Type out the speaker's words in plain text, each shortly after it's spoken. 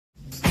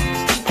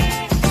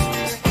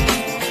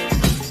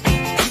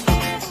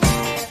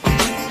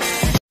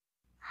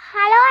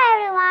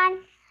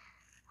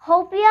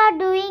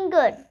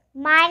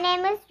My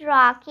name is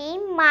Rocky.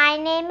 My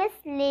name is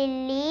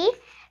Lily.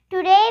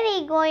 Today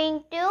we're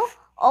going to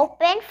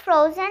open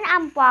Frozen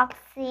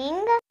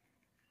unboxing.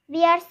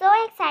 We are so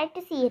excited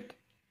to see it.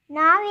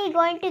 Now we're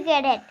going to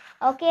get it.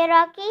 Okay,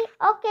 Rocky?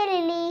 Okay,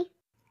 Lily.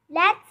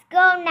 Let's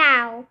go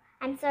now.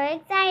 I'm so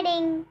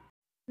exciting.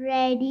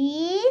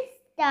 Ready?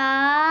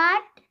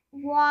 Start.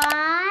 1,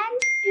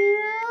 2,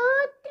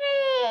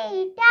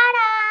 3.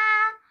 Ta-da!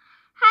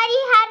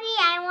 Hurry,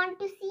 I want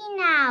to see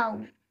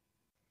now.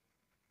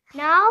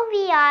 Now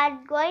we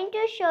are going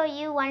to show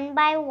you one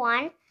by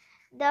one.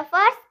 The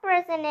first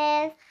person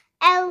is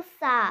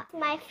Elsa,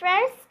 my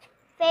first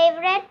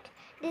favorite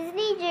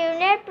Disney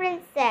Junior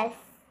princess.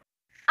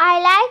 I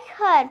like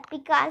her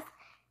because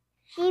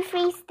she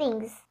frees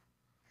things.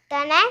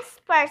 The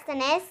next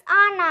person is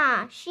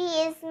Anna. She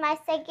is my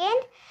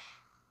second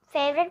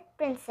favorite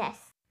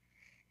princess.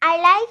 I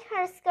like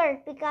her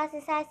skirt because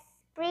it has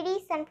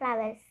pretty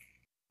sunflowers.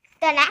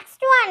 The next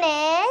one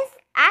is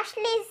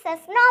Ashley's a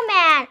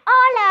snowman,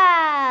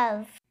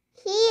 Olaf.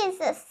 He is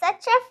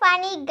such a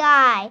funny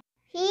guy.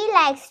 He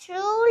likes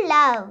true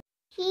love.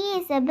 He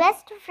is a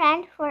best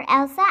friend for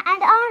Elsa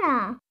and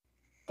Anna.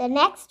 The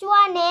next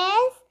one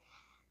is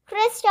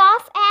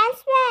Kristoff and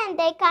Sven.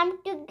 They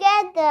come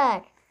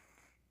together.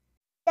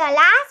 The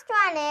last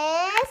one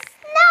is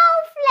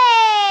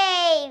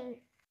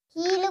Snowflake.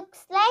 He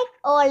looks like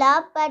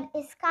Olaf but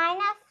is kind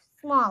of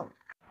small.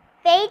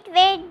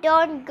 Wait,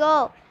 don't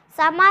go.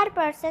 Some other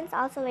persons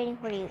also waiting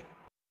for you.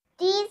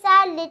 These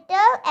are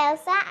little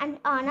Elsa and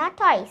Anna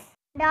toys.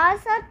 And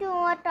also 2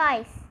 more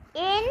toys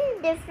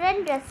in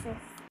different dresses.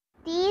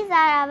 These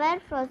are our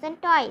Frozen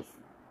toys.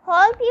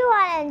 Hope you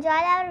all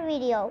enjoyed our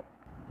video.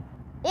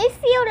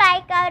 If you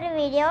like our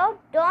video,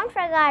 don't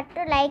forget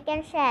to like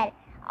and share.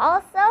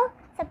 Also,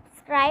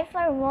 subscribe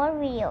for more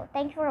videos.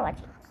 Thank you for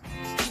watching.